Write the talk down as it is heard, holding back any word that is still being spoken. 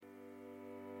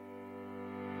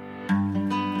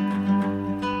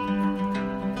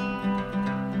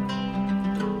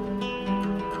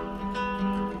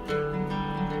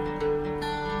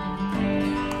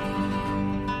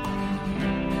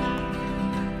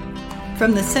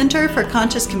From the Center for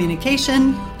Conscious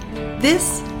Communication,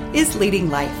 this is Leading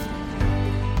Life.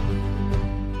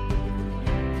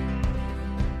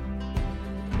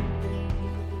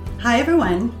 Hi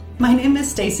everyone, my name is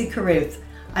Stacy Caruth.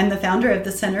 I'm the founder of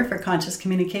the Center for Conscious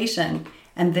Communication,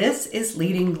 and this is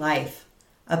Leading Life,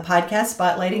 a podcast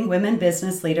spotlighting women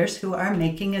business leaders who are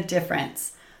making a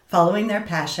difference, following their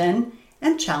passion,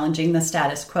 and challenging the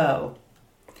status quo.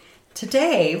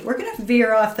 Today, we're going to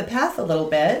veer off the path a little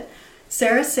bit.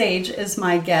 Sara Sage is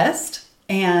my guest,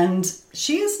 and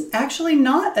she is actually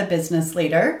not a business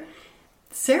leader.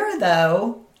 Sara,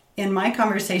 though, in my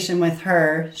conversation with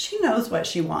her, she knows what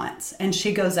she wants, and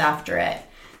she goes after it.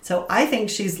 So I think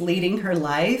she's leading her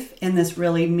life in this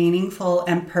really meaningful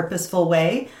and purposeful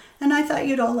way, and I thought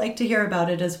you'd all like to hear about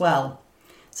it as well.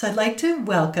 So I'd like to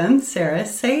welcome Sara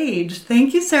Sage.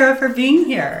 Thank you, Sara, for being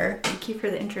here. Thank you for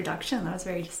the introduction. That was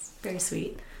very, very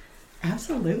sweet.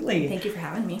 Absolutely. Thank you for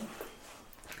having me.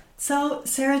 So,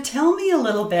 Sara, tell me a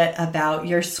little bit about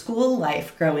your school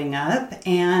life growing up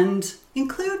and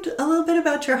include a little bit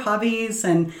about your hobbies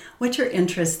and what your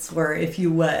interests were, if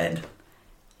you would.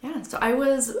 Yeah, so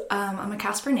I'm a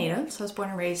Casper native, so I was born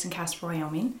and raised in Casper,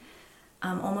 Wyoming.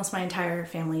 Almost my entire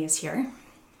family is here.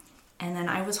 And then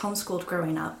I was homeschooled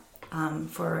growing up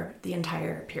for the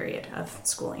entire period of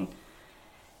schooling.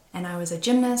 And I was a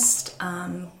gymnast,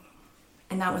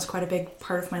 and that was quite a big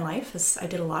part of my life. I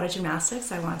did a lot of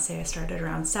gymnastics. I want to say I started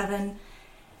around 7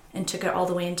 and took it all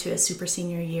the way into a super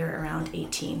senior year around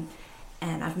 18.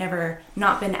 And I've never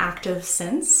not been active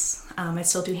since. I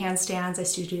still do handstands. I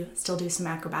still do some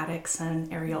acrobatics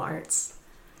and aerial arts.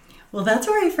 Well, that's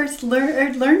where I first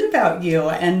learned about you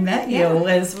and met you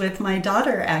was with my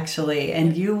daughter, actually.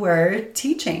 And you were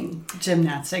teaching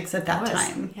gymnastics at that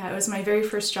time. Yeah, it was my very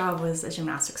first job was a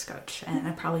gymnastics coach. And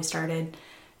I probably started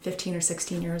 15 or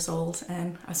 16 years old,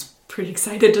 and I was pretty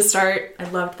excited to start. I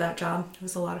loved that job. It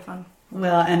was a lot of fun.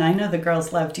 Well, and I know the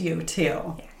girls loved you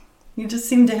too. Yeah. You just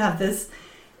seem to have this,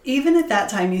 even at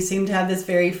that time, you seem to have this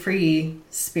very free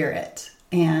spirit.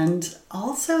 And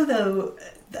also, though,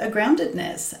 a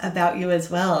groundedness about you as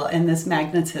well, and this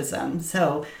magnetism.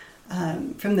 So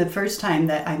from the first time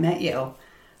that I met you,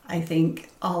 I think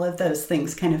all of those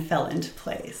things kind of fell into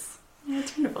place.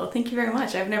 That's wonderful. Thank you very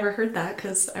much. I've never heard that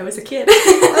because I was a kid.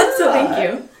 So thank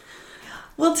you.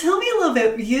 Well, tell me a little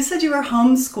bit. You said you were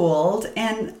homeschooled,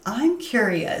 and I'm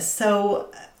curious.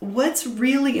 So what's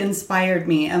really inspired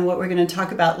me and what we're going to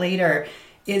talk about later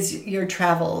is your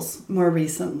travels more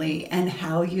recently and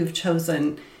how you've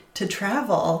chosen to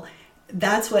travel.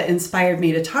 That's what inspired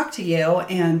me to talk to you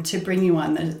and to bring you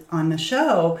on the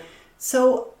show.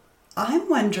 So I'm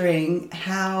wondering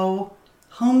how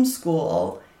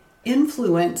homeschool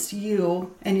influenced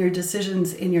you and your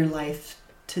decisions in your life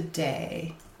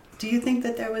today. Do you think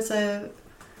that there was a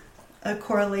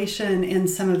correlation in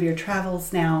some of your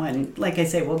travels now? And like I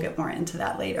say, we'll get more into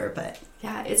that later. But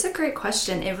yeah, it's a great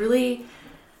question. I really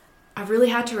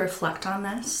had to reflect on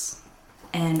this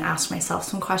and ask myself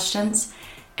some questions.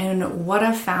 And what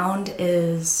I've found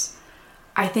is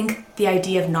I think the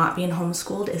idea of not being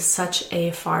homeschooled is such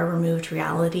a far removed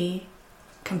reality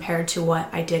compared to what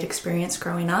I did experience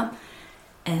growing up.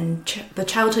 And the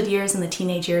childhood years and the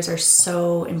teenage years are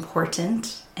so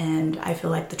important. And I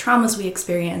feel like the traumas we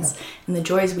experience and the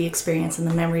joys we experience and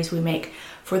the memories we make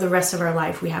for the rest of our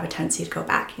life, we have a tendency to go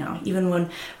back. You know, even when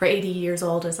we're 80 years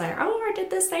old, it's like, oh, I did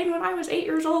this thing when I was 8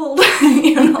 years old.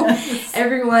 Yes.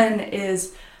 Everyone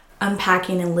is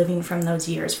unpacking and living from those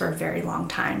years for a very long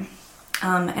time.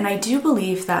 And I do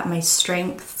believe that my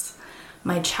strengths,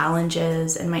 my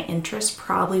challenges, and my interests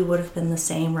probably would have been the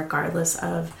same regardless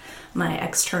of my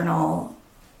external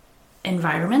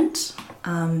environment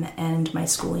and my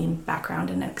schooling background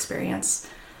and experience.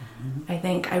 Mm-hmm. I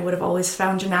think I would have always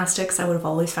found gymnastics. I would have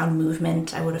always found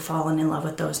movement. I would have fallen in love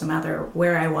with those no matter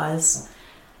where I was.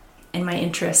 And my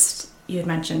interest, you had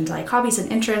mentioned like hobbies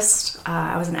and interests.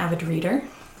 I was an avid reader.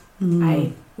 Mm.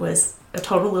 I was a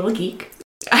total little geek.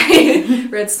 I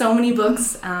read so many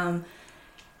books.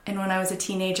 And when I was a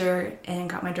teenager and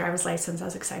got my driver's license, I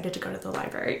was excited to go to the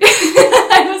library.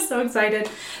 I was so excited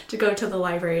to go to the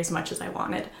library as much as I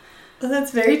wanted. Well,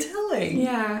 that's very telling.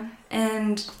 Yeah,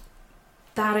 and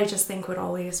that I just think would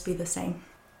always be the same.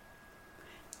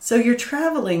 So your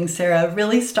traveling, Sara,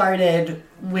 really started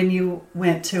when you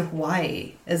went to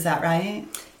Hawaii. Is that right?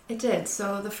 It did.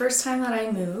 So the first time that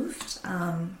I moved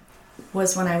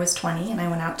was when I was 20, and I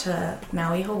went out to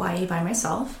Maui, Hawaii by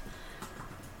myself.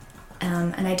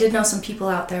 And I did know some people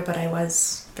out there, but I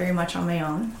was very much on my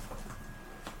own.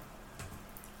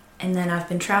 And then I've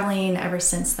been traveling ever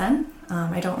since then.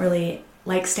 I don't really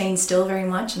like staying still very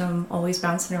much, and I'm always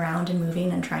bouncing around and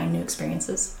moving and trying new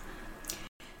experiences.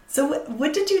 So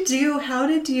what did you do? How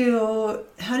did you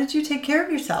take care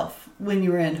of yourself when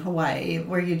you were in Hawaii?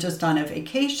 Were you just on a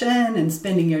vacation and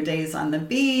spending your days on the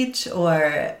beach,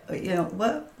 or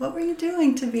what were you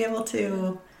doing to be able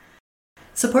to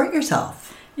support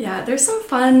yourself? Yeah, there's some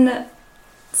fun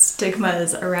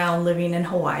stigmas around living in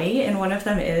Hawaii, and one of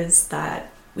them is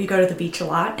that we go to the beach a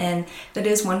lot, and that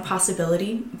is one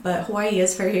possibility, but Hawaii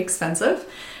is very expensive.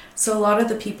 So a lot of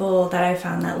the people that I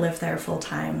found that live there full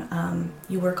time,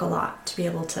 you work a lot to be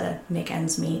able to make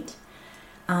ends meet.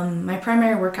 My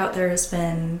primary work out there has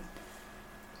been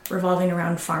revolving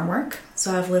around farm work.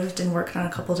 So I've lived and worked on a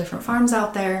couple different farms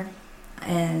out there,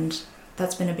 and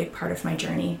that's been a big part of my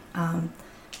journey.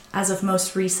 As of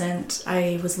most recent,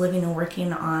 I was living and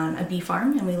working on a bee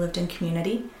farm, and we lived in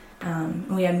community.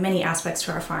 We had many aspects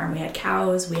to our farm. We had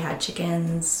cows, we had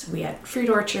chickens, we had fruit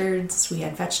orchards, we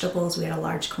had vegetables, we had a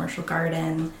large commercial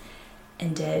garden,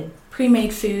 and did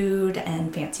pre-made food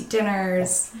and fancy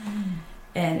dinners.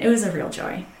 And it was a real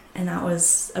joy. And that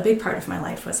was a big part of my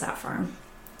life, was that farm.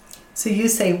 So you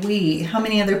say we. How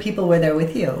many other people were there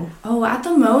with you? Oh, at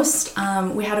the most,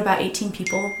 we had about 18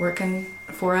 people working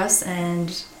for us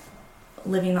and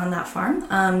living on that farm.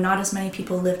 Not as many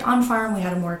people lived on farm. We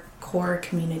had a more core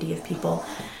community of people,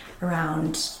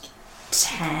 around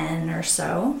 10 or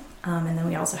so. And then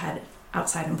we also had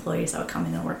outside employees that would come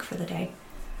in and work for the day.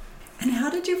 And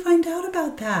how did you find out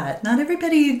about that? Not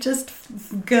everybody just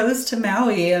goes to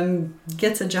Maui and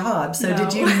gets a job. So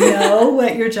Did you know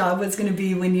what your job was going to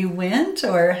be when you went,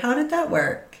 or how did that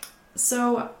work?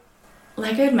 So,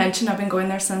 like I had mentioned, I've been going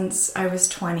there since I was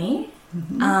 20.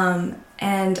 Mm-hmm.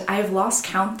 And I've lost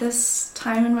count this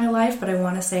time in my life, but I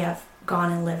want to say I've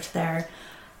gone and lived there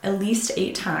at least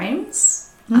 8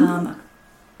 times. Mm-hmm.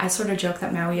 I sort of joke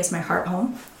that Maui is my heart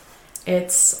home.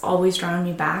 It's always drawn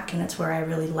me back, and it's where I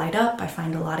really light up. I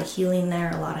find a lot of healing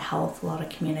there, a lot of health, a lot of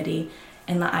community,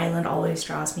 and the island always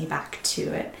draws me back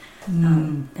to it.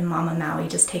 And Mama Maui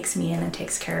just takes me in and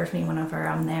takes care of me whenever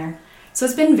I'm there. So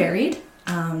it's been varied.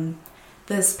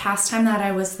 This past time that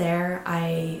I was there,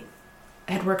 I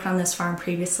had worked on this farm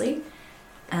previously,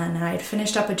 and I had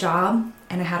finished up a job,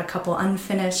 and I had a couple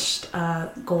unfinished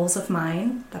goals of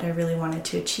mine that I really wanted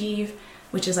to achieve,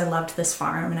 which is I loved this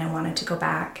farm and I wanted to go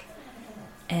back.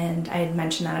 And I had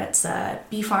mentioned that it's a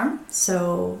bee farm,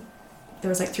 so there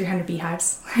was like 300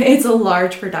 beehives. It's a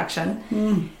large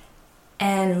production.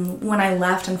 And when I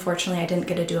left, unfortunately, I didn't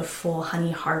get to do a full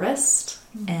honey harvest.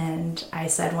 And I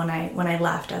said when I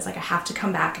left, I was like, I have to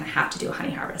come back and I have to do a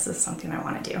honey harvest. This is something I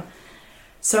want to do.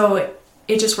 So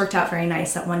it just worked out very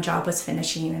nice that one job was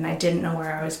finishing, and I didn't know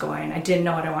where I was going. I didn't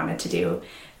know what I wanted to do.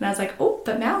 And I was like, oh,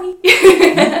 but Maui.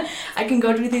 I can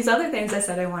go do these other things I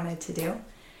said I wanted to do.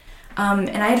 And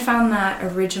I had found that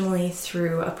originally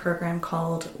through a program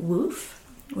called WOOF,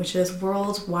 which is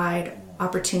Worldwide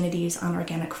Opportunities on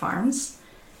Organic Farms.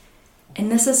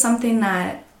 And this is something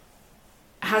that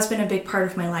has been a big part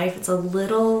of my life. It's a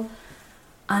little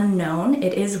unknown.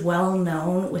 It is well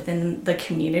known within the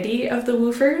community of the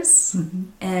woofers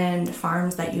and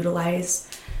farms that utilize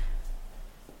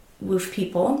woof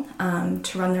people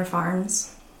to run their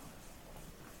farms.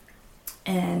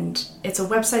 And it's a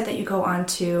website that you go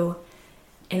onto,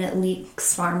 and it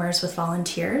links farmers with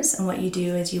volunteers. And what you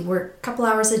do is you work a couple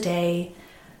hours a day.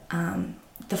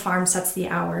 The farm sets the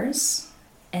hours,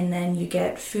 and then you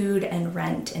get food and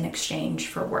rent in exchange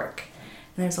for work.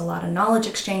 And there's a lot of knowledge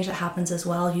exchange that happens as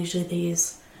well. Usually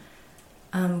these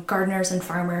gardeners and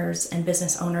farmers and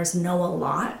business owners know a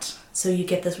lot. So you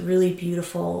get this really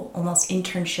beautiful, almost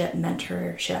internship,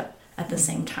 mentorship at the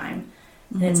same time.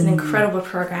 And it's an incredible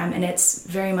program, and it's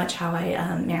very much how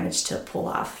I managed to pull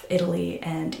off Italy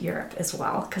and Europe as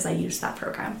well, because I used that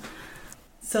program.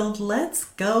 So let's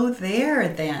go there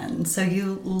then. So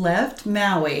you left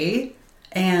Maui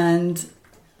and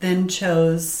then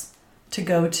chose to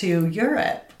go to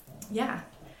Europe. Yeah.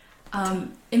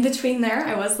 In between there,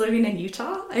 I was living in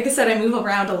Utah. Like I said, I move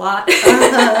around a lot.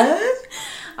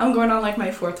 I'm going on like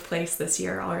my 4th place this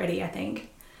year already, I think.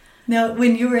 Now,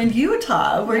 when you were in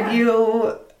Utah, were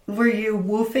you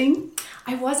woofing?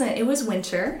 I wasn't. It was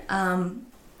winter.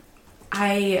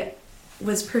 I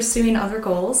was pursuing other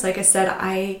goals. Like I said,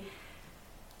 I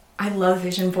love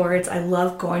vision boards. I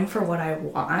love going for what I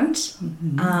want.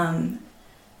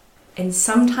 And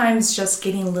sometimes just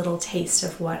getting a little taste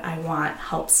of what I want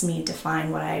helps me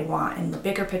define what I want in the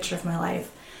bigger picture of my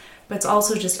life. But it's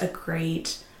also just a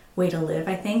great way to live,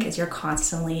 I think, is you're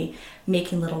constantly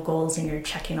making little goals and you're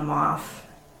checking them off.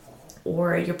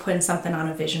 or you're putting something on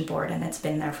a vision board and it's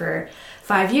been there for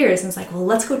 5 years and it's like, well,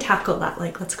 let's go tackle that.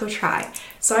 Like, let's go try.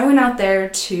 So I went out there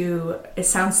to, it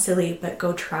sounds silly, but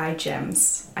go try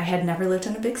gyms. I had never lived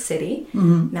in a big city.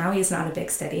 Maui is not a big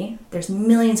city. There's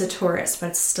millions of tourists, but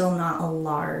it's still not a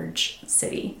large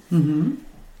city.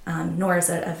 Nor is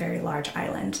it a very large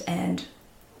island. And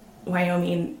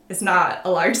Wyoming is not a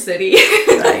large city.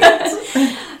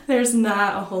 Right. There's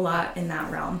not a whole lot in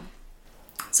that realm.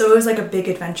 So it was like a big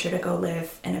adventure to go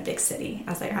live in a big city. I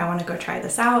was like, I want to go try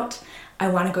this out. I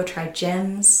want to go try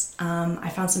gyms. I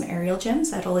found some aerial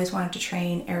gyms. I'd always wanted to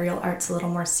train aerial arts a little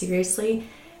more seriously.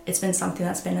 It's been something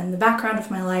that's been in the background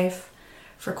of my life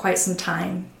for quite some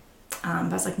time. But I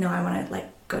was like, no, I want to like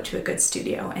go to a good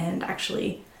studio and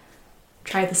actually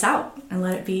try this out and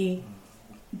let it be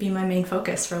my main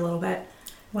focus for a little bit.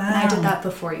 Wow. And I did that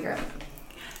before Europe.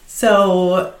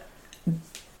 So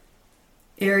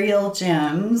aerial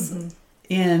gyms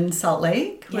in Salt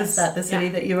Lake, was that the city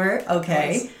that you were?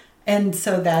 Okay. And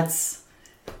so that's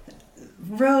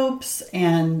ropes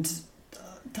and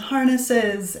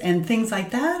harnesses and things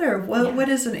like that, or what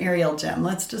is an aerial gym?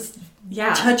 Let's just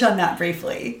touch on that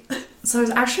briefly. So there's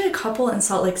actually a couple in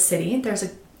Salt Lake City. There's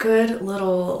a good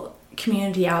little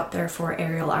community out there for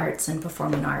aerial arts and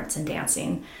performing arts and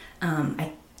dancing.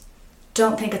 I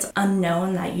don't think it's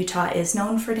unknown that Utah is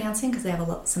known for dancing because they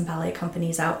have some ballet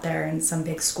companies out there and some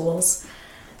big schools.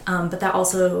 But that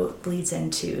also bleeds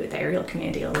into the aerial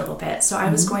community a little bit. So I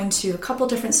was going to a couple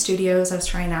different studios. I was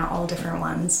trying out all different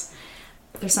ones.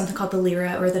 There's something called the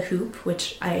Lyra or the Hoop,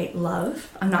 which I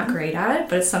love. I'm not great at it,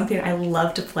 but it's something I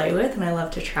love to play with and I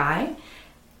love to try.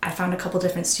 I found a couple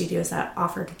different studios that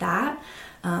offered that,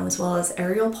 as well as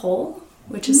aerial pole,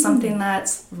 which is something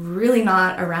that's really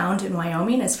not around in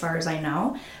Wyoming as far as I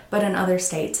know, but in other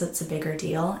states it's a bigger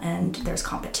deal, and there's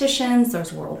competitions,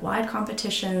 there's worldwide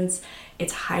competitions,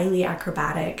 it's highly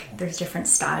acrobatic, there's different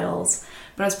styles,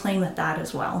 but I was playing with that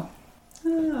as well.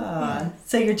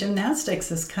 So your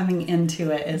gymnastics is coming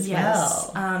into it as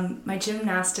well. Yes, my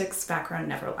gymnastics background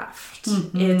never left.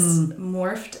 It's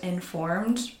morphed and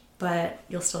formed, but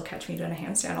you'll still catch me doing a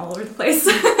handstand all over the place.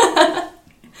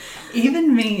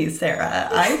 Even me, Sarah,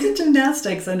 I did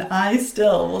gymnastics and I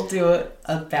still will do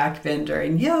a back bend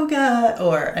during yoga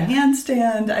or a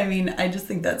handstand. I mean, I just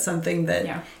think that's something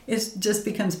that just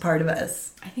becomes part of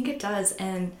us. I think it does.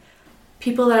 And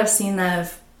people that I've seen that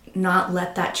have not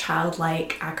let that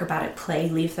childlike acrobatic play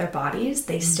leave their bodies,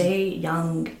 they stay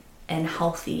young and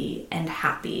healthy and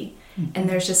happy. And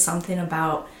there's just something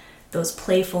about those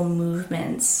playful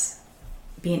movements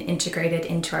being integrated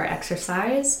into our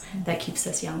exercise that keeps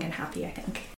us young and happy, I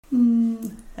think.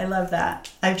 I love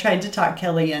that. I've tried to talk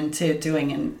Kelly into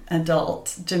doing an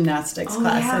adult gymnastics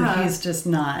class, and he's just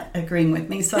not agreeing with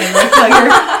me. So I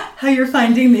like how you're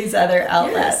finding these other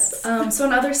outlets. Yes. So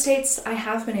in other states, I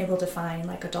have been able to find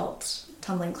like adult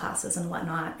tumbling classes and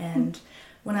whatnot. And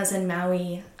when I was in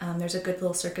Maui, there's a good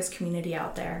little circus community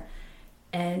out there.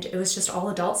 And it was just all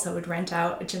adults that would rent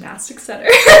out a gymnastics center.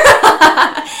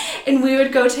 And we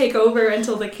would go take over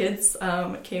until the kids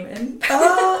came in.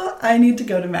 Oh, I need to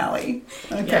go to Maui.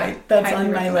 Okay, that's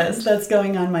on my list. That's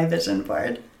going on my vision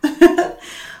board.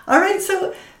 All right,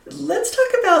 so let's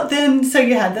talk about then, so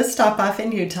you had this stop off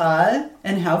in Utah,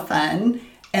 and how fun.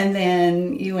 And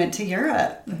then you went to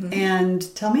Europe.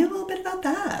 And tell me a little bit about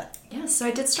that. Yeah, so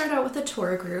I did start out with a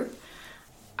tour group.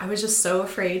 I was just so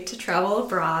afraid to travel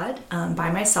abroad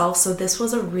by myself, so this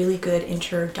was a really good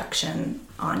introduction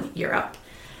on Europe.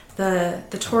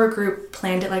 The tour group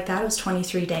planned it like that. It was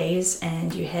 23 days,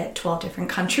 and you hit 12 different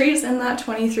countries in that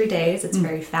 23 days. It's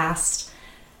very fast,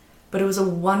 but it was a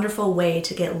wonderful way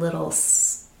to get little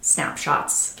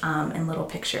snapshots and little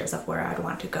pictures of where I'd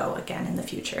want to go again in the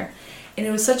future. And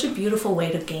it was such a beautiful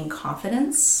way to gain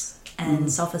confidence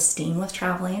and self-esteem with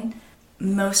traveling.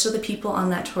 Most of the people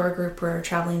on that tour group were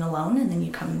traveling alone, and then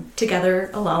you come together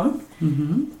alone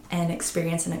and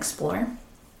experience and explore.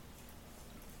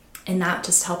 And that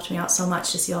just helped me out so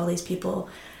much to see all these people,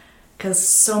 because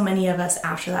so many of us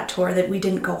after that tour that we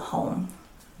didn't go home.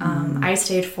 I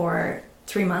stayed for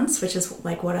 3 months, which is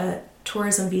like what a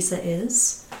tourism visa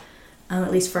is,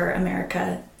 at least for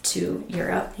America to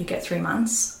Europe, you get 3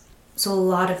 months. So a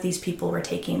lot of these people were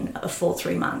taking a full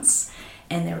 3 months.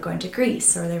 And they were going to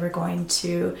Greece, or they were going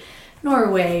to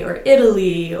Norway or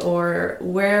Italy or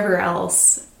wherever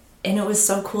else. And it was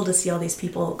so cool to see all these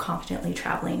people confidently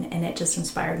traveling, and it just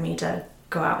inspired me to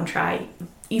go out and try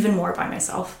even more by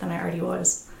myself than I already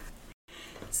was.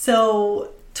 So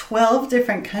 12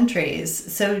 different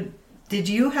countries. So did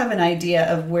you have an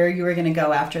idea of where you were going to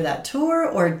go after that tour,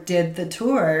 or did the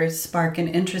tour spark an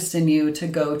interest in you to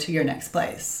go to your next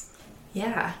place?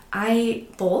 Yeah,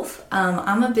 both.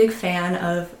 I'm a big fan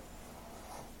of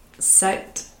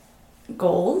set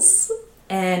goals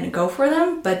and go for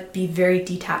them, but be very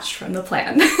detached from the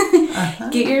plan.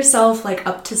 Get yourself like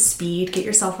up to speed, get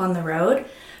yourself on the road,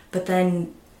 but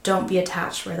then don't be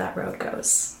attached where that road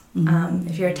goes.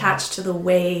 If you're attached to the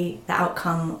way the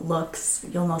outcome looks,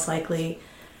 you'll most likely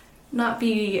not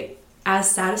be as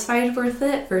satisfied with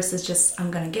it versus just,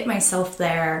 I'm going to get myself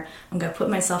there, I'm going to put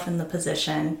myself in the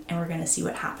position, and we're going to see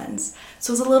what happens.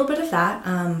 So it was a little bit of that.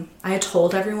 I had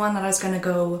told everyone that I was going to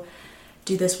go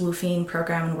do this woofing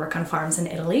program and work on farms in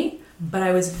Italy, but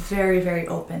I was very, very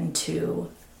open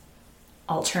to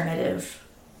alternative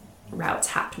routes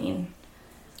happening.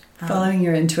 Following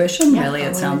your intuition, really,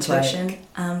 it sounds like.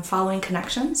 Following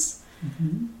connections.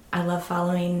 I love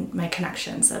following my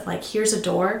connections of like, here's a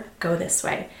door, go this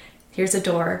way. Here's a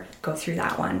door, go through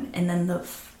that one. And then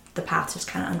the path just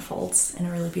kind of unfolds in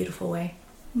a really beautiful way.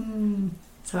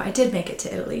 So I did make it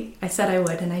to Italy. I said I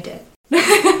would, and I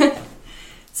did.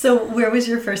 So where was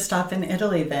your first stop in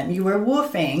Italy then? You were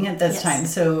woofing at this time,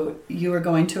 so you were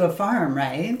going to a farm,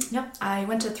 right? Yep. I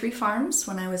went to 3 farms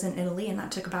when I was in Italy, and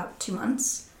that took about 2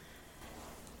 months.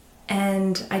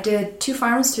 And I did 2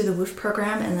 farms through the WOOF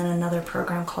program and then another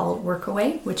program called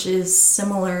Workaway, which is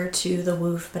similar to the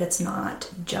WOOF, but it's not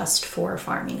just for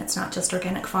farming. It's not just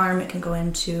organic farm. It can go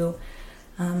into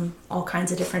all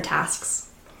kinds of different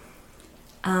tasks.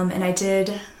 And I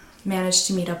did manage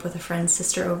to meet up with a friend's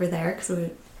sister over there because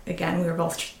we were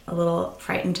both a little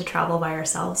frightened to travel by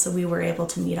ourselves. So we were able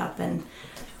to meet up and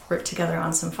work together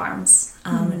on some farms.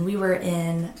 And we were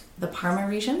in the Parma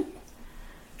region.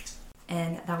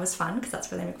 And that was fun because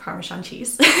that's where they make Parmesan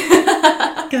cheese.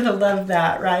 Gotta love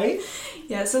that, right?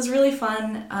 Yeah, so it was really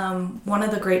fun. One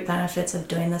of the great benefits of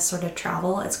doing this sort of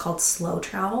travel, it's called slow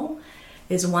travel,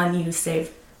 is one, you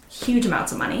save huge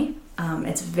amounts of money.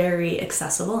 It's very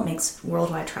accessible. It makes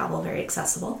worldwide travel very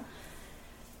accessible.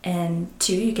 And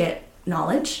 2, you get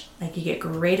knowledge, like you get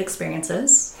great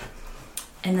experiences.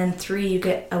 And then 3, you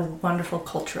get a wonderful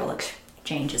cultural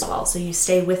exchange as well. So you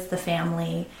stay with the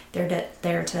family. They're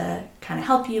there to kind of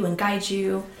help you and guide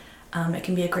you. It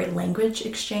can be a great language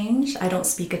exchange. I don't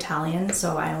speak Italian,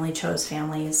 so I only chose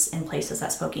families in places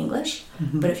that spoke English.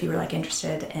 But if you were like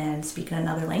interested in speaking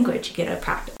another language, you get a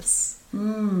practice.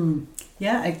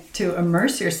 Yeah, to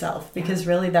immerse yourself, because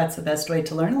really that's the best way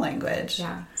to learn a language.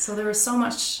 Yeah. So there was so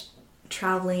much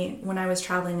traveling. When I was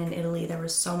traveling in Italy, there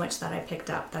was so much that I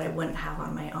picked up that I wouldn't have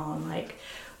on my own. Like,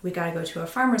 we got to go to a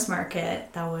farmer's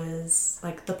market that was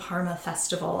like the Parma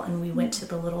festival, and we went to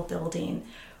the little building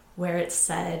where it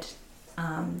said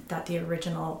that the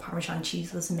original Parmesan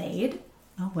cheese was made.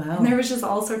 Oh, wow. And there was just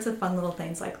all sorts of fun little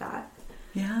things like that.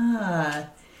 Yeah.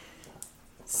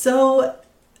 So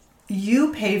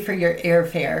you pay for your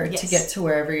airfare to get to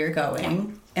wherever you're going.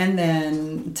 Yeah. And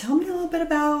then tell me a little bit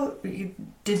about,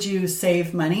 did you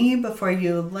save money before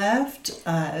you left?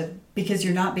 Because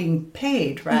you're not being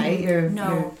paid, right?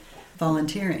 You're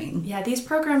volunteering. Yeah, these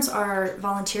programs are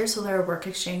volunteer, so they're work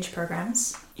exchange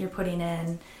programs. You're putting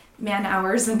in man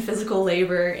hours and physical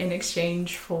labor in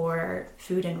exchange for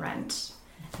food and rent.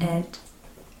 And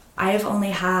I have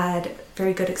only had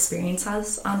very good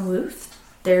experiences on WOOF.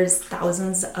 There's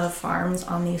thousands of farms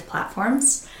on these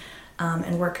platforms.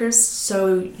 And workers,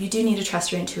 so you do need to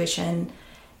trust your intuition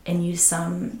and use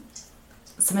some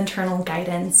internal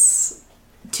guidance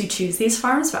to choose these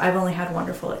farms, but I've only had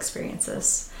wonderful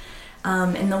experiences.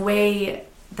 And the way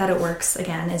that it works,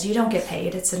 again, is you don't get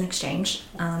paid, it's an exchange.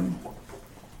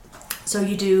 So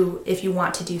you do, if you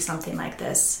want to do something like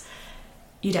this,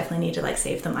 you definitely need to like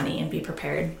save the money and be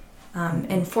prepared.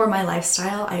 And for my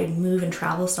lifestyle, I move and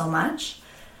travel so much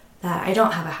that I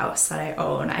don't have a house that I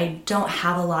own. I don't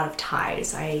have a lot of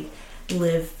ties. I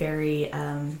live very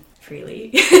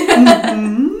freely.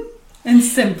 And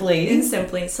simply.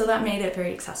 So that made it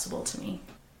very accessible to me.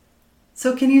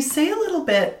 So can you say a little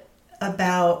bit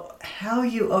about how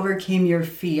you overcame your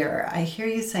fear? I hear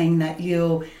you saying that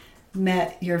you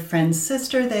met your friend's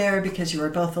sister there because you were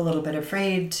both a little bit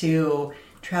afraid to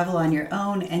travel on your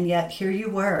own, and yet here you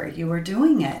were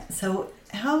doing it. So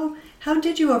how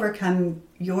did you overcome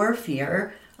your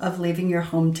fear of leaving your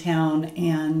hometown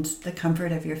and the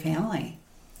comfort of your family?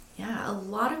 Yeah, a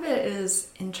lot of it is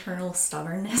internal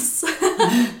stubbornness.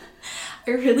 I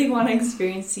really want to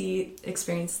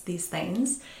experience these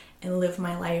things and live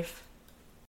my life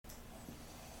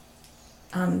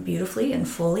beautifully and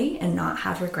fully and not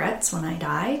have regrets when I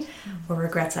die or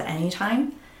regrets at any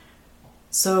time.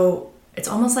 So it's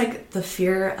almost like the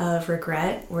fear of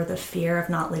regret or the fear of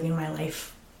not living my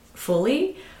life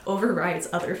fully overrides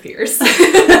other fears.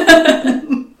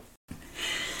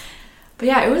 But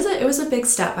yeah, it was a big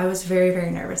step. I was very, very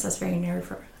nervous. It was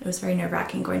very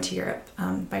nerve-wracking going to Europe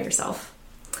by yourself.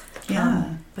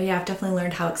 Yeah. But yeah, I've definitely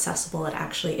learned how accessible it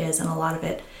actually is, and a lot of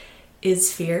it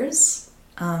is fears,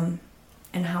 and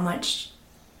how much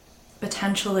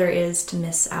potential there is to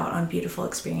miss out on beautiful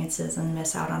experiences and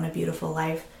miss out on a beautiful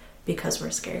life because we're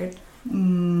scared.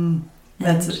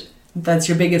 That's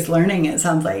your biggest learning, it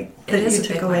sounds like, that you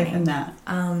took away learning from that.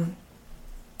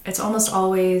 It's almost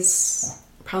always,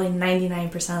 probably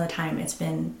 99% of the time, it's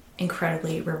been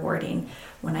incredibly rewarding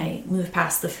when I move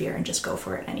past the fear and just go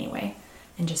for it anyway.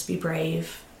 And just be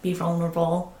brave, be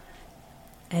vulnerable,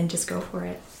 and just go for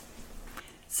it.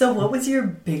 So what was your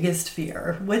biggest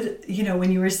fear? What,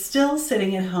 when you were still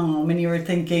sitting at home and you were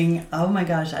thinking, oh my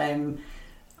gosh,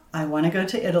 I want to go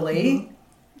to Italy.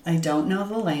 I don't know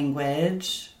the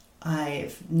language.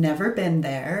 I've never been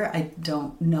there. I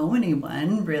don't know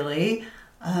anyone really.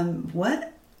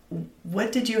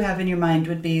 What did you have in your mind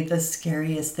would be the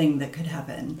scariest thing that could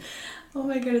happen? Oh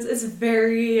my goodness, it's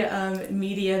very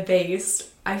media based.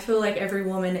 I feel like every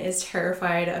woman is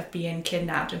terrified of being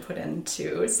kidnapped and put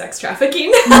into sex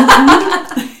trafficking.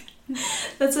 It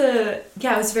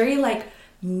was very like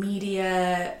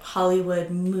media, Hollywood,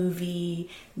 movie,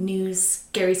 news,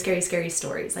 scary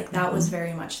stories. Like that was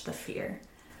very much the fear.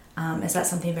 Is that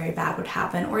something very bad would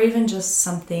happen, or even just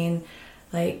something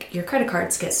like your credit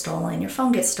cards get stolen, your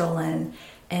phone gets stolen,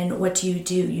 and what do?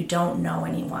 You don't know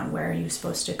anyone. Where are you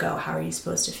supposed to go? How are you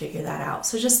supposed to figure that out?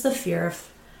 So just the fear of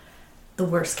the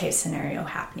worst case scenario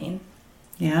happening.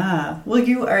 Yeah. Well,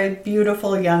 you are a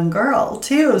beautiful young girl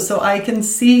too, so I can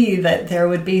see that there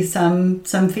would be some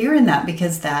fear in that,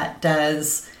 because that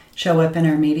does show up in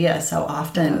our media so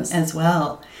often as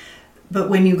well. But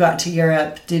when you got to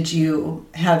Europe, did you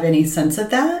have any sense of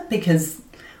that? Because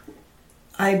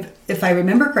if I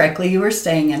remember correctly, you were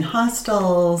staying in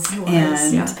hostels. I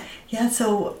was, yeah.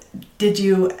 So did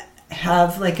you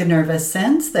have like a nervous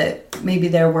sense that maybe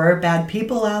there were bad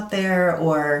people out there,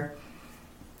 or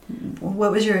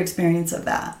what was your experience of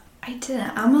that? I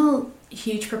didn't. I'm a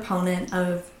huge proponent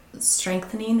of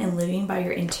strengthening and living by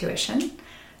your intuition.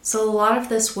 So a lot of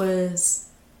this was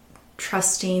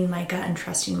trusting my gut and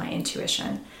trusting my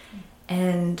intuition.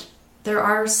 And there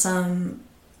are some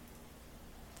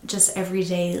just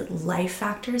everyday life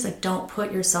factors, like don't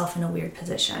put yourself in a weird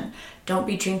position. Don't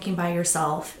be drinking by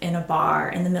yourself in a bar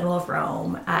in the middle of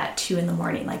Rome at 2 a.m.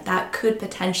 Like that could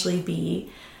potentially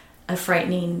be a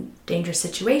frightening, dangerous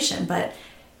situation, but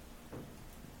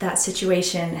that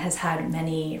situation has had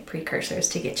many precursors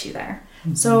to get you there.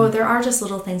 Mm-hmm. So there are just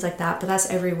little things like that, but that's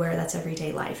everywhere. That's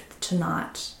everyday life, to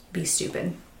not be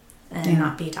stupid and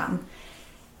not be dumb.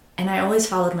 And I always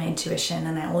followed my intuition,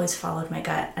 and I always followed my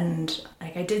gut. And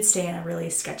like I did stay in a really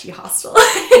sketchy hostel.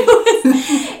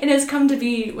 It has come to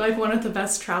be like one of the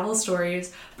best travel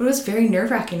stories, but it was very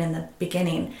nerve-wracking in the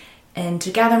beginning. And to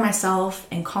gather myself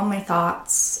and calm my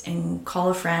thoughts and call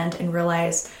a friend and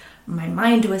realize my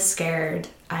mind was scared.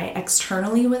 I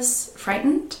externally was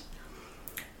frightened,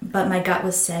 but my gut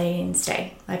was saying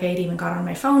stay. Like I had even got on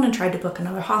my phone and tried to book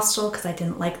another hostel because I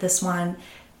didn't like this one.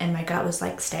 And my gut was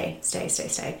like, stay.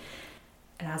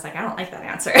 And I was like, I don't like that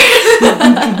answer.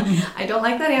 I don't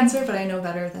like that answer, but I know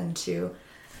better than to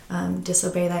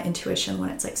disobey that intuition when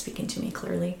it's like speaking to me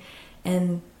clearly.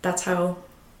 And that's how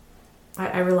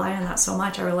I rely on that so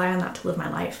much. I rely on that to live my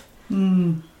life.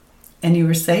 And you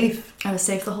were safe. I was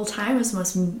safe the whole time. It was the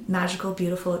most magical,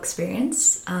 beautiful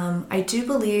experience. I do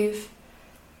believe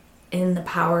in the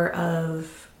power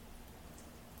of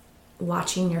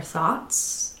watching your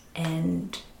thoughts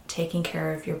and taking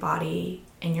care of your body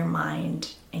and your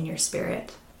mind and your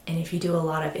spirit. And if you do a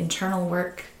lot of internal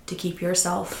work to keep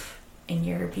yourself in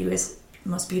your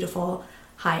most beautiful,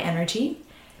 high energy,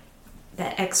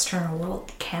 that external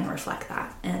world can reflect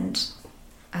that. And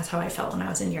that's how I felt when I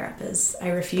was in Europe, is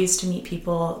I refused to meet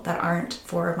people that aren't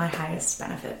for my highest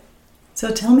benefit.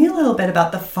 So tell me a little bit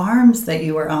about the farms that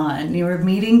you were on. You were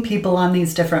meeting people on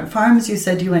these different farms. You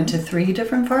said you went to 3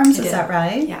 different farms, is that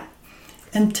right? Yeah.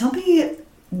 And tell me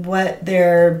what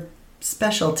their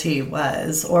specialty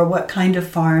was, or what kind of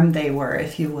farm they were,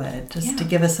 if you would, just to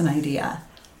give us an idea.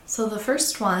 So the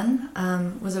first one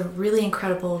was a really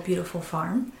incredible, beautiful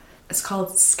farm. It's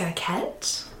called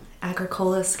Scacchette,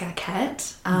 Agricola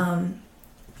Scacchette.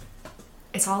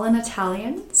 It's all in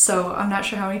Italian, so I'm not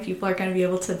sure how many people are going to be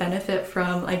able to benefit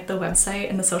from like the website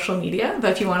and the social media,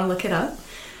 but if you want to look it up,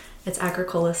 it's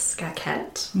Agricola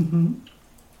Scacchette. Mm-hmm.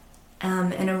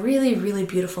 And a really, really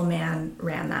beautiful man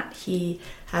ran that. He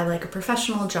had like a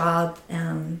professional job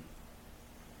and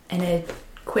had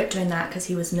quit doing that because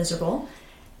he was miserable,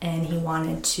 and he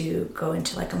wanted to go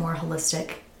into like a more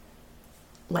holistic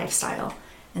lifestyle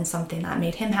and something that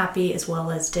made him happy as well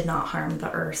as did not harm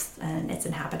the earth and its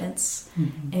inhabitants.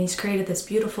 And he's created this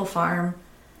beautiful farm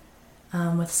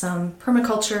with some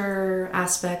permaculture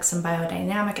aspects, some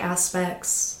biodynamic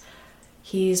aspects.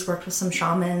 He's worked with some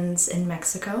shamans in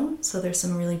Mexico, so there's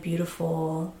some really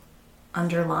beautiful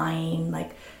underlying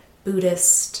like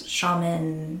Buddhist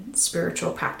shaman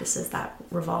spiritual practices that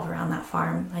revolve around that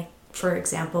farm. Like, for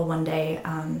example, one day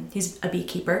he's a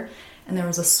beekeeper and there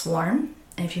was a swarm.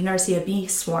 And if you've never seen a bee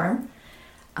swarm,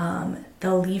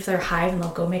 they'll leave their hive and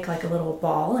they'll go make like a little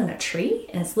ball in a tree.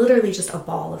 And it's literally just a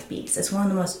ball of bees. It's one of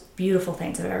the most beautiful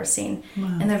things I've ever seen.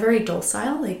 Wow. And they're very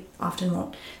docile. They often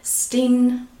won't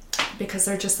sting because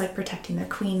they're just like protecting their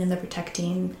queen and they're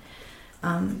protecting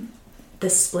the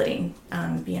splitting,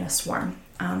 being a swarm.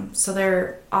 So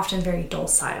they're often very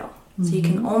docile. So you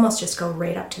can almost just go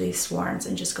right up to these swarms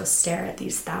and just go stare at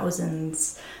these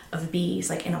thousands of bees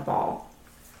like in a ball.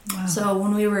 Wow. So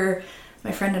when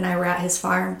my friend and I were at his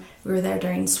farm, we were there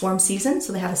during swarm season.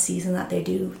 So they have a season that they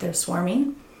do their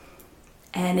swarming.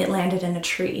 And it landed in a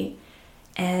tree.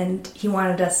 And he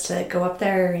wanted us to go up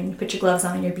there and put your gloves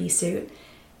on and your bee suit.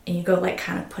 And you go like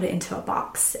kind of put it into a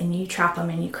box and you trap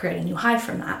them and you create a new hive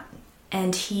from that.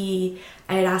 And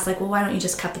I had asked like, well, why don't you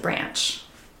just cut the branch?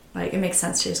 Like, it makes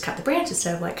sense to just cut the branch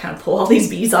instead of like kind of pull all these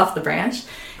bees off the branch.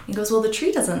 He goes, well, the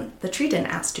tree didn't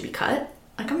ask to be cut.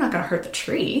 Like, I'm not going to hurt the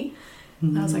tree.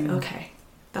 And I was like, okay,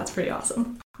 that's pretty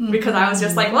awesome. Because I was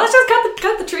just like, well, let's just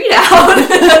cut the tree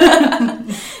down.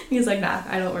 He's like, nah,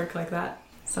 I don't work like that.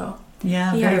 So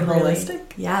yeah, very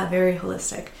holistic. Yeah, very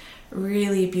holistic.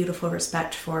 Really beautiful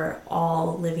respect for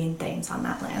all living things on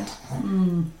that land,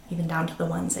 even down to the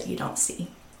ones that you don't see.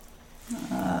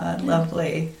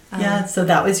 Lovely. Yeah, so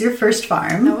that was your first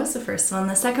farm. That was the first one.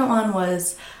 The second one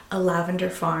was a lavender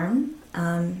farm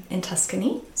in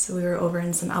Tuscany. So we were over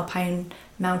in some alpine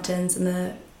mountains in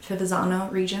the Fivizzano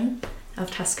region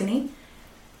of Tuscany.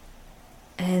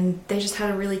 And they just had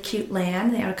a really cute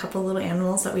land. They had a couple of little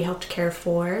animals that we helped care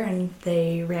for, and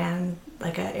they ran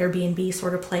like an Airbnb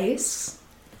sort of place.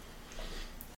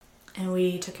 And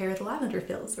we took care of the lavender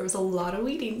fields. There was a lot of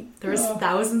weeding. There was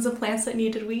thousands of plants that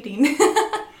needed weeding.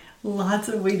 Lots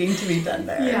of weeding to be done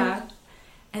there. Yeah.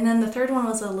 And then the third one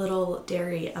was a little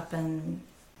dairy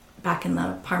back in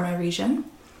the Parma region.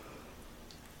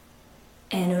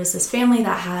 And it was this family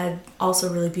that had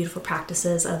also really beautiful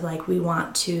practices of like, we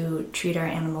want to treat our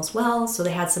animals well. So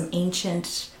they had some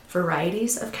ancient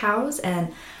varieties of cows.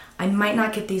 And I might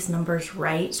not get these numbers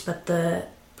right, but the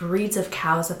breeds of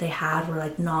cows that they had were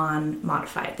like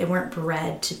non-modified. They weren't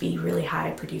bred to be really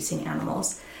high producing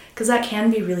animals, because that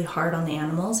can be really hard on the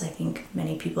animals. I think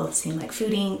many people have seen like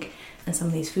Food Inc. and some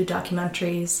of these food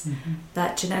documentaries,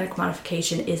 that genetic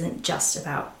modification isn't just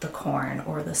about the corn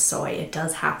or the soy. It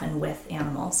does happen with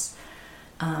animals.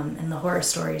 And the horror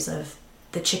stories of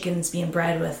the chickens being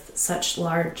bred with such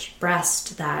large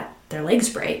breast that their legs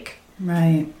break.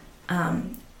 Right.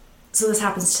 So this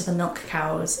happens to the milk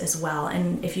cows as well.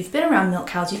 And if you've been around milk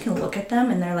cows, you can look at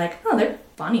them and they're like, oh, they're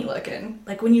funny looking.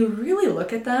 Like when you really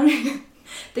look at them,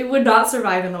 they would not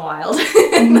survive in the wild.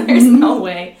 There's no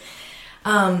way.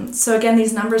 So again,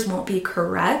 these numbers won't be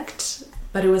correct,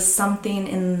 but it was something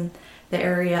in the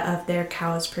area of their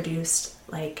cows produced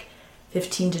like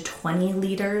 15 to 20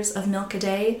 liters of milk a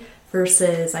day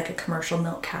versus like a commercial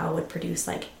milk cow would produce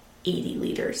like 80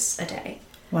 liters a day.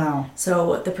 Wow.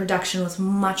 So the production was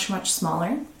much, much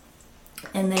smaller,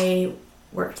 and they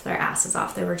worked their asses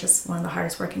off. They were just one of the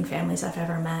hardest working families I've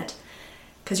ever met,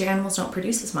 because your animals don't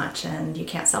produce as much and you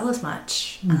can't sell as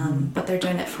much, but they're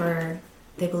doing it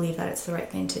they believe that it's the right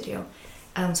thing to do.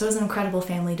 So it was an incredible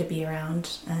family to be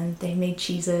around, and they made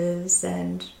cheeses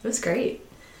and it was great.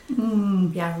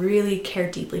 Yeah, really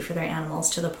cared deeply for their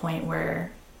animals to the point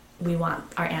where we want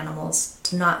our animals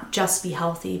to not just be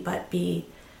healthy, but be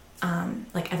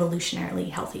like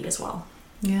evolutionarily healthy as well.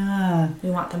 Yeah.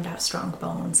 We want them to have strong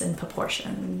bones and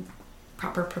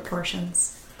proper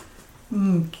proportions.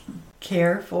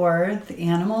 Care for the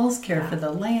animals, care for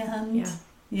the land. Yeah.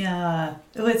 Yeah.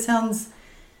 Oh, it sounds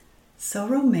so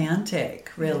romantic,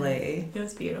 really. Yeah, it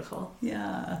was beautiful.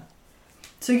 Yeah.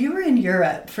 So you were in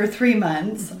Europe for 3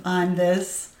 months on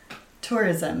this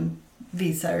tourism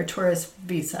visa or tourist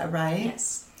visa, right?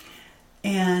 Yes.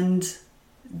 And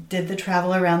did the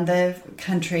travel around the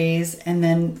countries and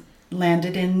then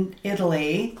landed in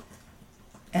Italy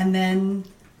and then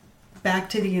back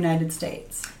to the United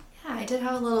States. Yeah, I did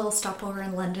have a little stopover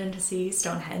in London to see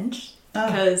Stonehenge,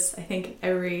 because I think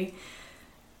everybody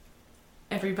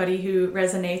who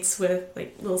resonates with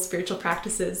like little spiritual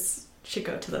practices should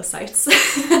go to those sites.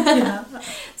 Yeah.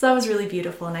 So that was really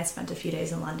beautiful, and I spent a few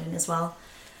days in London as well.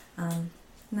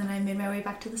 And then I made my way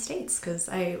back to the States because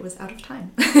I was out of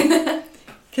time.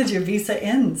 Because your visa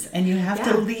ends and you have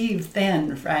to leave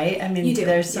then, right? I mean,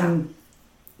 there's some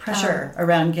pressure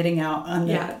around getting out on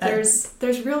the... Yeah,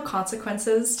 there's real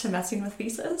consequences to messing with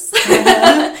visas.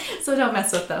 So don't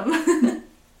mess with them.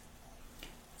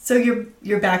 So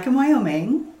you're back in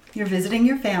Wyoming. You're visiting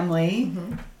your family.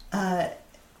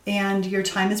 And your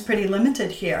time is pretty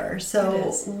limited here.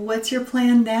 So what's your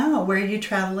plan now? Where are you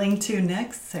traveling to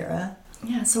next, Sara?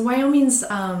 Yeah, so Wyoming's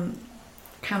kind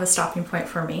of a stopping point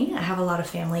for me. I have a lot of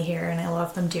family here and I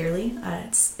love them dearly.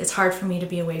 It's hard for me to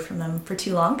be away from them for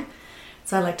too long.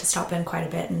 So I like to stop in quite a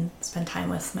bit and spend time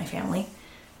with my family.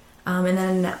 And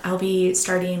then I'll be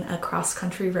starting a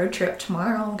cross-country road trip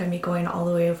tomorrow. I'm going to be going all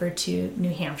the way over to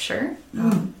New Hampshire.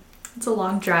 It's a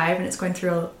long drive and it's going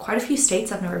through quite a few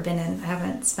states I've never been in. I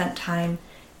haven't spent time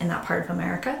in that part of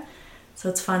America. So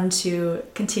it's fun to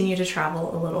continue to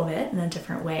travel a little bit in a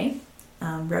different way.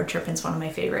 Road tripping is one of my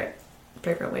favorite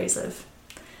ways of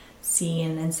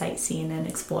seeing and sightseeing and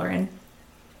exploring.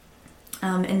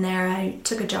 And there I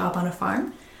took a job on a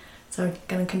farm. So I'm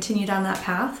going to continue down that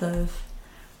path of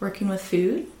working with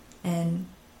food and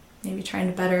maybe trying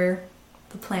to better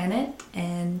the planet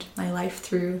and my life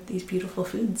through these beautiful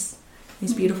foods,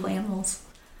 these beautiful animals.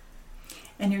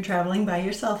 And you're traveling by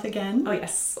yourself again? Oh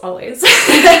yes, always.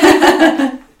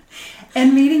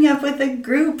 And meeting up with a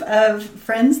group of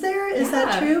friends there, is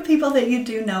that true? People that you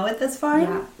do know at this farm?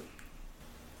 Yeah.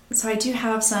 So I do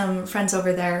have some friends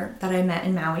over there that I met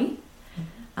in Maui,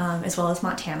 as well as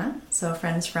Montana. So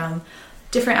friends from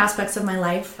different aspects of my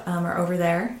life are over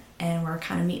there, and we're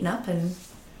kind of meeting up and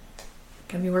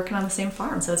going to be working on the same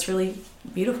farm. So it's really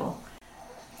beautiful.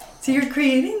 So you're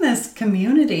creating this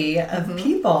community of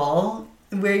people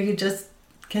where you just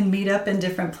can meet up in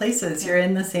different places. You're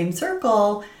in the same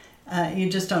circle. You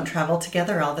just don't travel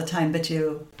together all the time, but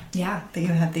you have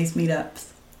these meetups.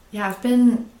 Yeah,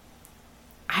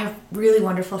 I have really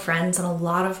wonderful friends, and a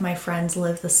lot of my friends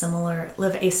live a similar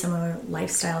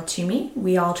lifestyle to me.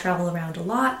 We all travel around a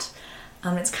lot.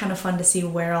 It's kind of fun to see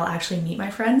where I'll actually meet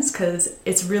my friends, because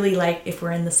it's really like if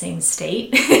we're in the same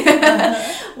state,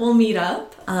 we'll meet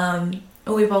up. And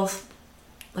we both,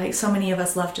 like so many of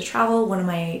us, love to travel. One of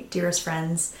my dearest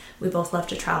friends, we both love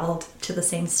to travel to the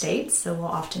same states, so we'll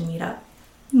often meet up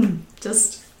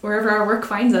just wherever our work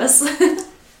finds us.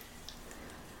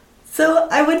 So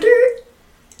I wonder,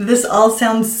 this all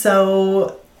sounds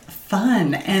so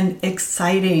fun and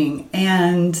exciting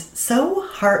and so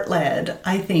heart-led,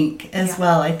 I think, as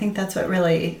well. I think that's what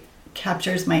really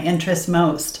captures my interest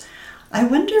most. I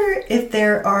wonder if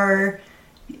there are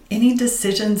any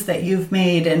decisions that you've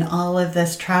made in all of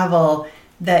this travel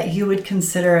that you would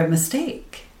consider a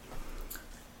mistake.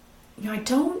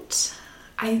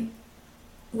 I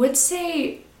would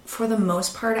say for the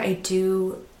most part, I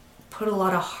do put a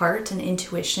lot of heart and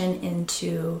intuition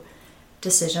into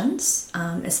decisions,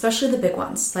 especially the big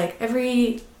ones. Like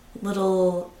every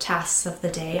little tasks of the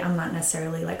day, I'm not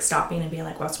necessarily like stopping and being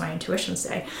like, what's my intuition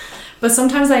say? But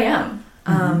sometimes I am.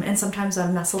 And sometimes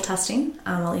I'm muscle testing.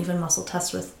 I'll even muscle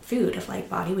test with food of like,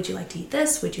 body, would you like to eat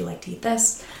this? Would you like to eat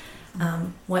this?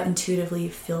 What intuitively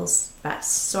feels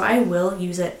best. So I will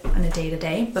use it on a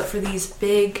day-to-day, but for these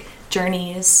big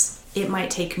journeys, it might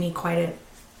take me quite a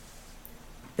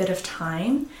bit of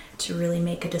time to really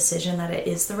make a decision that it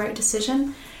is the right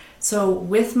decision. So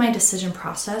with my decision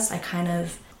process, I kind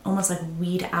of almost like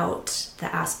weed out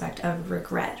the aspect of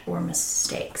regret or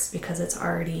mistakes because it's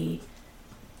already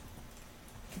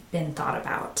been thought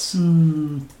about.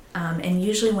 And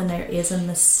usually when there is a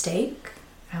mistake,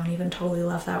 I don't even totally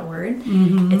love that word,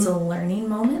 it's a learning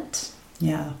moment.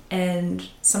 Yeah. And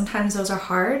sometimes those are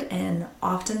hard, and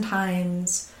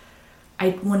oftentimes I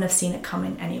wouldn't have seen it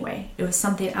coming anyway. It was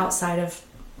something outside of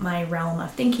my realm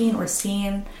of thinking or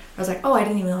seeing. I was like, oh, I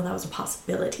didn't even know that was a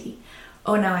possibility.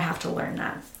 Oh, now I have to learn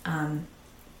that.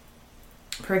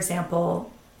 For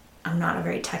example, I'm not a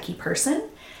very techie person,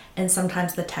 and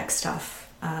sometimes the tech stuff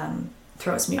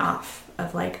throws me off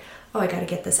of like, oh, I gotta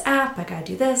get this app, I gotta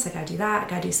do this, I gotta do that, I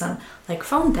gotta do some like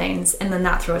phone things, and then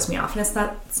that throws me off. And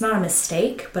it's not a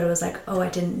mistake, but it was like, oh, I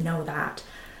didn't know that.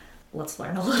 Let's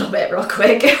learn a little bit real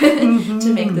quick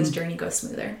to make this journey go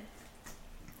smoother.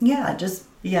 Yeah,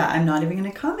 I'm not even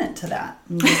going to comment to that.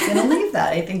 I'm just going to leave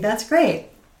that. I think that's great.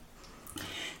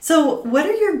 So what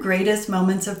are your greatest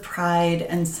moments of pride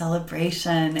and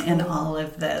celebration in all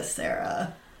of this,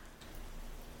 Sara?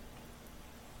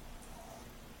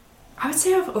 I would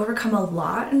say I've overcome a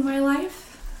lot in my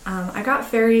life. I got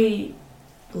very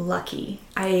lucky.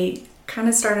 I kind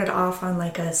of started off on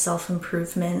like a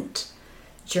self-improvement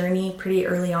journey pretty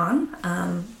early on.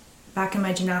 back in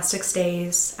my gymnastics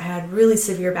days, I had really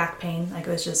severe back pain. Like,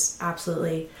 it was just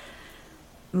absolutely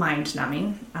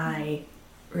mind-numbing. I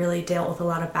really dealt with a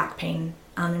lot of back pain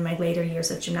in my later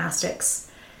years of gymnastics.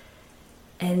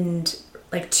 And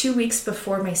like 2 weeks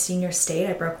before my senior state,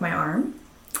 I broke my arm.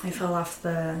 I fell off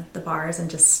the bars and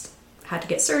just had to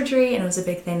get surgery, and it was a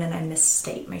big thing, and I missed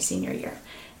state my senior year.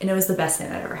 And it was the best thing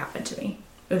that ever happened to me.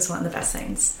 It was one of the best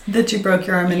things. That you broke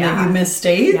your arm and that you missed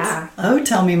state? Yeah. Oh,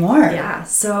 tell me more. Yeah.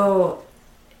 So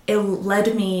it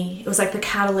was like the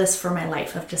catalyst for my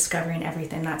life of discovering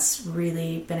everything that's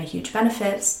really been a huge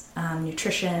benefit.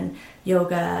 Nutrition,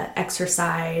 yoga,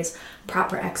 exercise,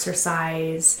 proper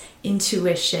exercise,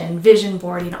 intuition, vision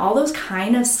boarding, all those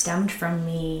kind of stemmed from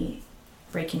me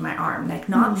breaking my arm. Like,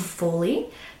 not fully.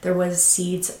 There was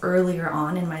seeds earlier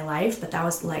on in my life, but that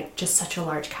was like just such a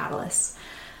large catalyst.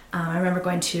 I remember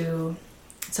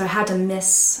so I had to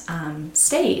miss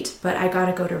state, but I got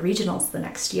to go to regionals the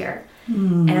next year.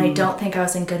 And I don't think I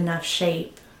was in good enough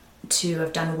shape to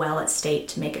have done well at state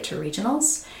to make it to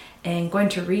regionals. And going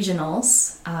to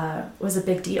regionals was a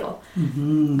big deal.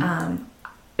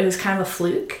 It was kind of a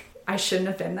fluke. I shouldn't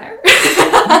have been there.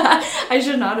 I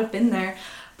should not have been there.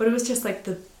 But it was just like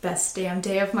the best damn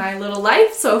day of my little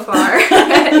life so far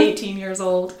at 18 years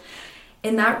old.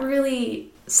 And that really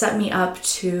set me up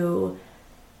to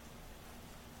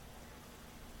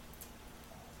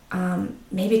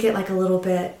maybe get like a little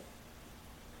bit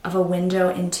of a window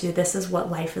into this is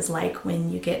what life is like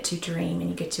when you get to dream and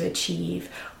you get to achieve,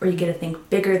 or you get to think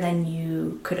bigger than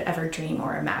you could ever dream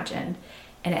or imagine.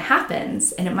 And it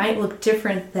happens, and it might look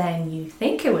different than you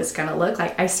think it was going to look.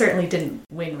 Like, I certainly didn't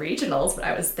win regionals, but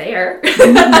I was there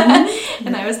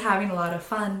and I was having a lot of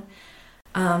fun.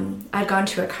 I'd gone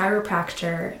to a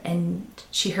chiropractor, and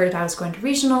she heard I was going to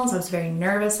regionals. I was very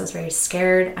nervous. I was very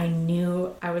scared. I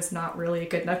knew I was not really a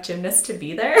good enough gymnast to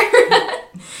be there.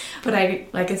 But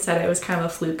like I said, it was kind of a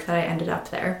fluke that I ended up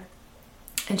there.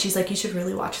 And she's like, you should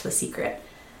really watch The Secret.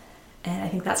 And I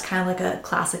think that's kind of like a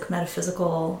classic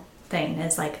metaphysical thing,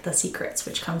 is like The Secrets,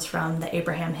 which comes from the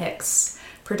Abraham Hicks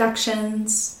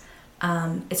productions.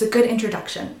 It's a good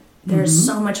introduction. There's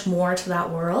so much more to that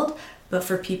world. But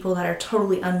for people that are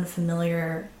totally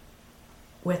unfamiliar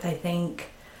with, I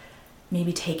think,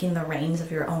 maybe taking the reins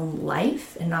of your own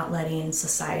life and not letting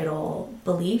societal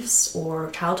beliefs or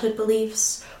childhood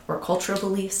beliefs or cultural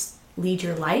beliefs lead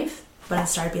your life, but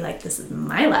instead be like, this is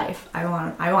my life. I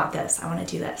want this. I want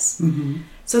to do this.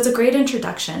 So it's a great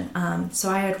introduction. So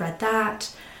I had read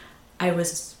that. I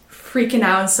was freaking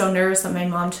out and so nervous that my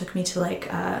mom took me to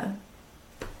like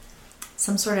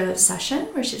some sort of session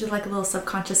where she did like a little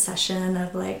subconscious session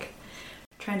of like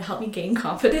trying to help me gain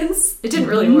confidence. It didn't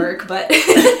really work, but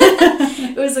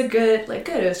it was good.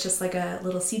 It was just like a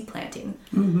little seed planting.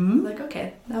 Like,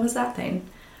 okay, that was that thing.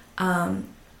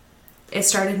 It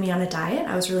started me on a diet.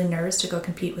 I was really nervous to go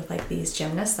compete with like these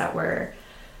gymnasts that were,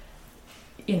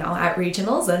 at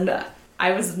regionals, and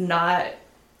I was not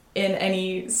in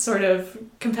any sort of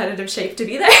competitive shape to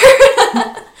be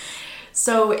there.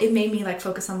 So it made me like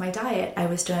focus on my diet. I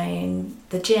was doing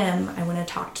the gym. I went and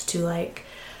talked to like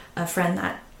a friend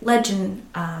that led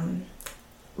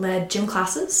gym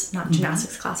classes, not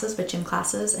gymnastics classes, but gym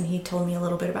classes. And he told me a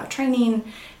little bit about training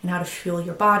and how to fuel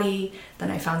your body.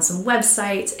 Then I found some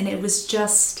websites, and it was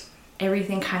just,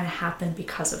 everything kind of happened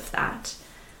because of that.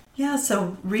 Yeah,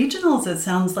 so regionals, it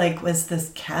sounds like, was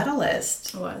this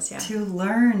catalyst. It was, yeah. To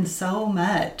learn so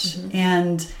much.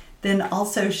 And then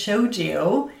also showed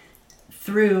you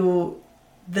through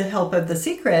the help of The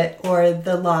Secret, or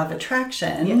the law of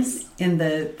attraction in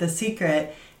the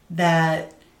Secret,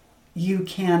 that you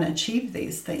can achieve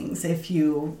these things if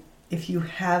you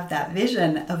have that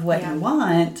vision of what you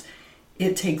want.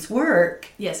 It takes work.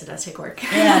 Yes, it does take work.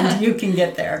 And you can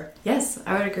get there. Yes,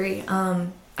 I would agree.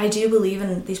 I do believe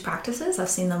in these practices. I've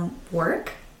seen them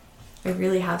work. I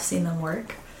really have seen them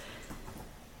work.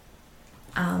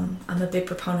 I'm a big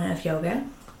proponent of yoga.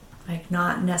 Like,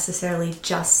 not necessarily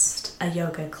just a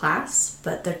yoga class,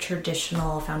 but the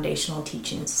traditional foundational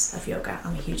teachings of yoga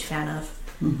I'm a huge fan of.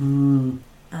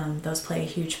 Those play a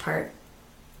huge part.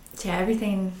 So yeah,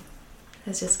 everything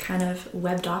is just kind of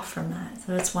webbed off from that.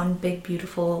 So it's one big,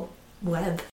 beautiful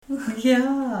web.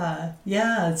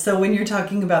 Yeah. So when you're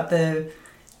talking about the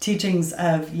teachings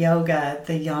of yoga,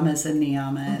 the yamas and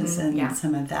niyamas and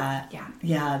some of that,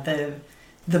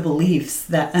 the beliefs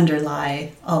that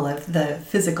underlie all of the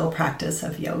physical practice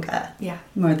of yoga. Yeah.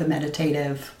 More the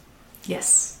meditative.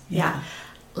 Yes. Yeah.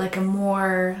 Like a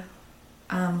more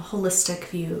holistic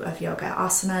view of yoga.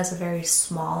 Asana is a very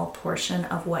small portion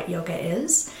of what yoga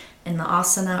is. And the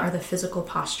asana are the physical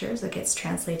postures that gets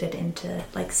translated into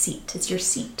like seat. It's your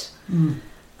seat.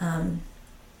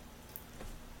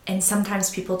 And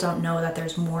sometimes people don't know that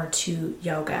there's more to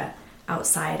yoga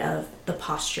outside of the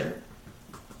posture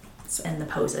and the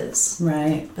poses.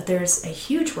 Right. But there's a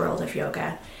huge world of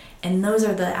yoga, and those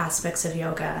are the aspects of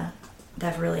yoga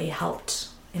that have really helped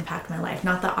impact my life.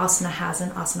 Not that asana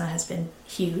hasn't. Asana has been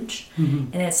huge,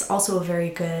 and it's also a very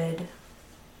good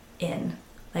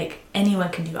like anyone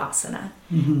can do asana,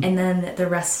 and then the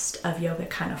rest of yoga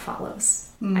kind of follows.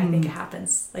 I think it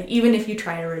happens. Like even if you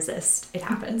try to resist, it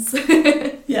happens.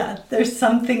 Yeah, there's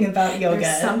something about yoga.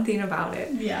 There's something about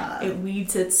it. Yeah. It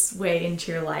weeds its way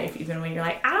into your life, even when you're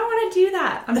like, I don't want to do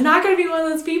that. I'm not going to be one of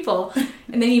those people.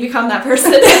 And then you become that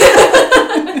person.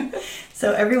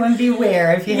 So everyone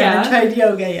beware. If you haven't tried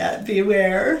yoga yet,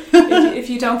 beware. If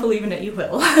you don't believe in it, you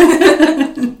will.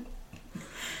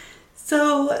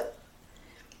 So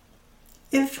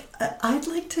if I'd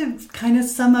like to kind of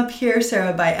sum up here,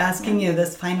 Sara, by asking you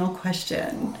this final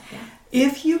question. Yeah.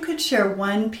 If you could share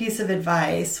one piece of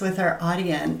advice with our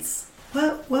audience,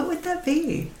 what would that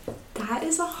be? That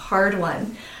is a hard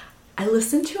one. I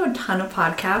listen to a ton of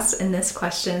podcasts, and this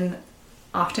question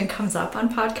often comes up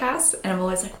on podcasts, and I'm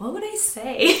always like, what would I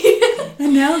say?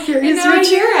 And now here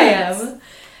I am.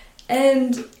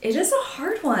 And it is a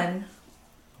hard one.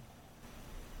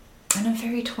 And I'm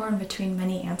very torn between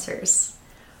many answers.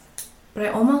 But I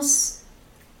almost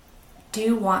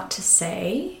do want to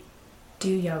say, do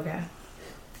yoga.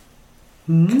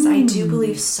 Because I do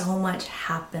believe so much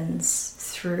happens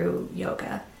through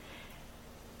yoga.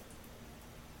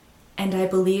 And I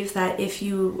believe that if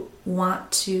you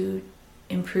want to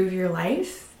improve your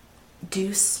life,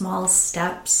 do small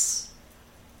steps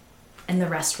and the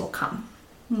rest will come.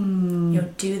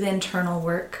 Do the internal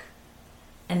work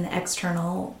and the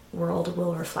external world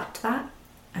will reflect that.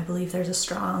 I believe there's a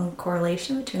strong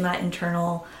correlation between that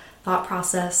internal thought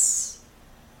process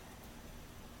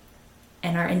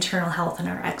and our internal health and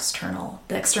the external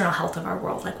health of our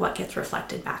world, like what gets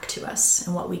reflected back to us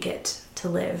and what we get to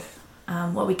live.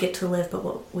 But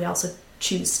what we also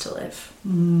choose to live.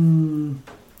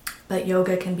 But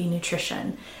yoga can be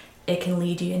nutrition. It can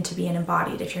lead you into being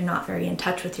embodied. If you're not very in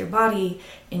touch with your body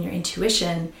and your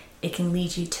intuition, it can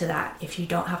lead you to that. If you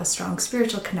don't have a strong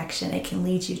spiritual connection, it can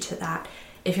lead you to that.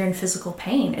 If you're in physical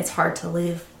pain, it's hard to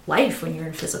live life when you're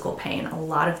in physical pain. A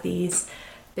lot of these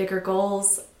bigger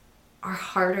goals are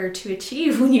harder to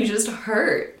achieve when you just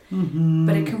hurt.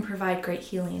 But it can provide great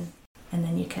healing. And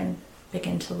then you can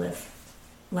begin to live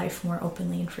life more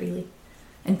openly and freely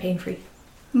and pain-free.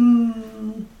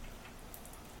 And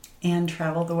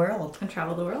travel the world.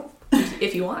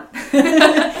 If you want.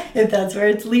 If that's where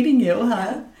it's leading you,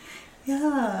 huh?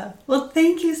 Yeah. Well,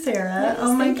 thank you, Sara. Yes,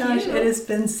 oh my gosh, you. It has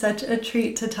been such a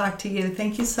treat to talk to you.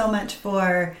 Thank you so much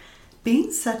for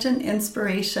being such an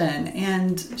inspiration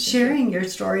and sharing your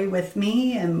story with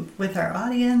me and with our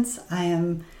audience.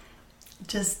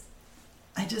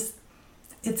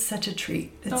 It's such a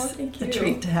treat. It's thank you. a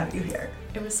treat to have you here.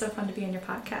 It was so fun to be on your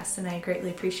podcast, and I greatly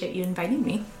appreciate you inviting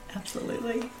me.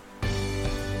 Absolutely.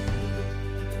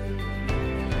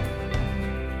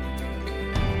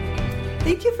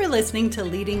 Thank you for listening to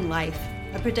Leading Life,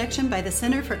 a production by the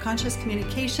Center for Conscious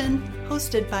Communication,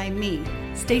 hosted by me,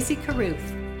 Stacey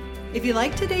Caruth. If you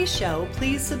like today's show,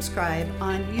 please subscribe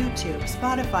on YouTube,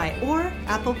 Spotify, or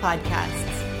Apple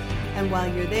Podcasts. And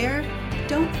while you're there,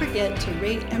 don't forget to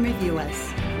rate and review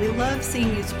us. We love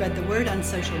seeing you spread the word on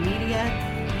social media.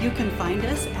 You can find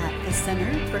us at the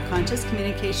Center for Conscious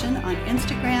Communication on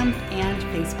Instagram and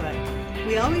Facebook.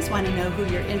 We always want to know who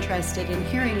you're interested in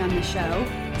hearing on the show,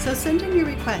 so send in your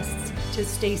requests to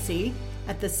Stacey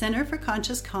at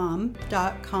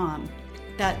thecenterforconsciouscom.com.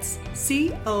 That's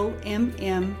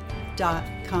COMM.com.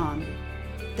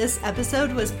 This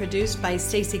episode was produced by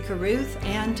Stacey Caruth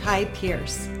and Ty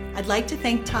Pierce. I'd like to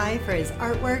thank Ty for his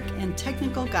artwork and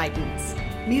technical guidance.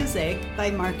 Music by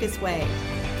Marcus Way.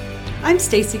 I'm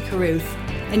Stacey Caruth,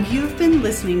 and you've been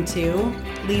listening to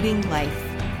Leading Life.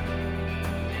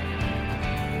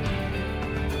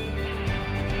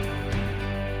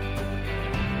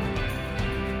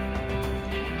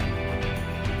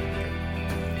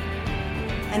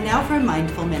 And now for a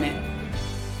mindful minute.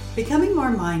 Becoming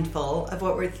more mindful of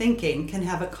what we're thinking can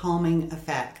have a calming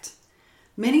effect.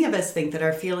 Many of us think that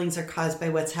our feelings are caused by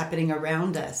what's happening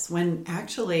around us, when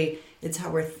actually it's how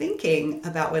we're thinking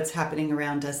about what's happening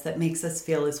around us that makes us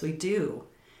feel as we do.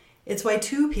 It's why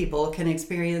two people can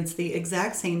experience the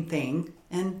exact same thing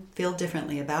and feel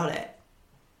differently about it.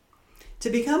 To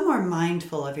become more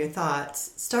mindful of your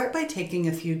thoughts, start by taking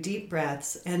a few deep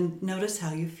breaths and notice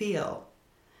how you feel.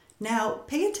 Now,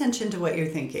 pay attention to what you're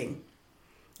thinking.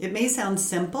 It may sound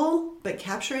simple, but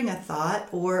capturing a thought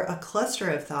or a cluster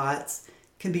of thoughts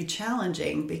can be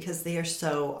challenging because they are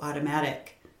so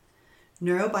automatic.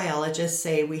 Neurobiologists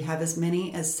say we have as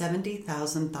many as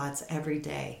 70,000 thoughts every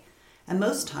day, and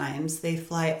most times they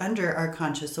fly under our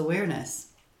conscious awareness.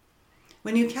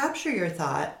 When you capture your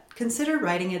thought, consider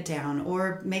writing it down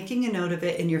or making a note of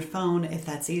it in your phone if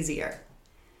that's easier.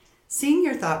 Seeing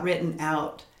your thought written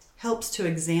out helps to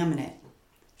examine it,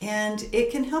 and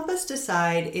it can help us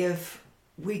decide if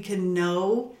we can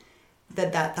know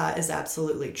that that thought is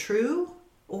absolutely true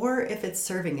or if it's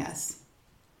serving us.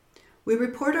 We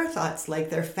report our thoughts like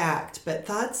they're fact, but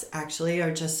thoughts actually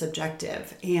are just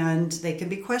subjective, and they can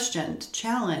be questioned,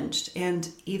 challenged, and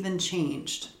even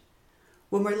changed.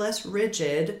 When we're less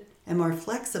rigid and more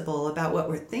flexible about what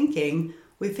we're thinking,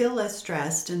 we feel less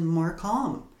stressed and more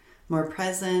calm, more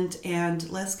present, and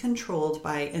less controlled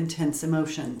by intense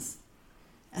emotions.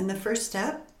 And the first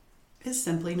step is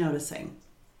simply noticing.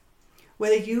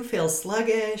 Whether you feel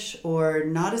sluggish or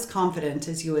not as confident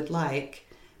as you would like,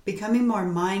 becoming more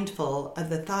mindful of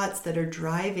the thoughts that are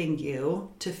driving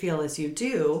you to feel as you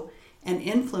do and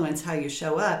influence how you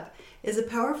show up is a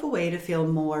powerful way to feel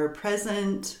more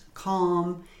present,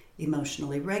 calm,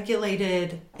 emotionally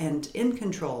regulated, and in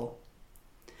control.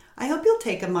 I hope you'll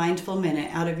take a mindful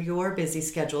minute out of your busy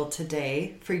schedule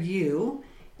today for you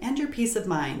and your peace of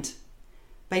mind.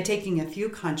 By taking a few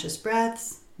conscious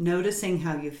breaths, noticing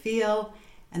how you feel,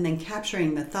 and then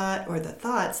capturing the thought or the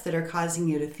thoughts that are causing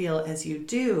you to feel as you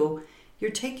do,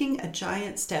 you're taking a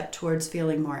giant step towards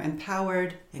feeling more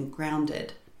empowered and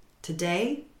grounded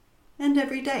today and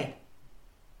every day.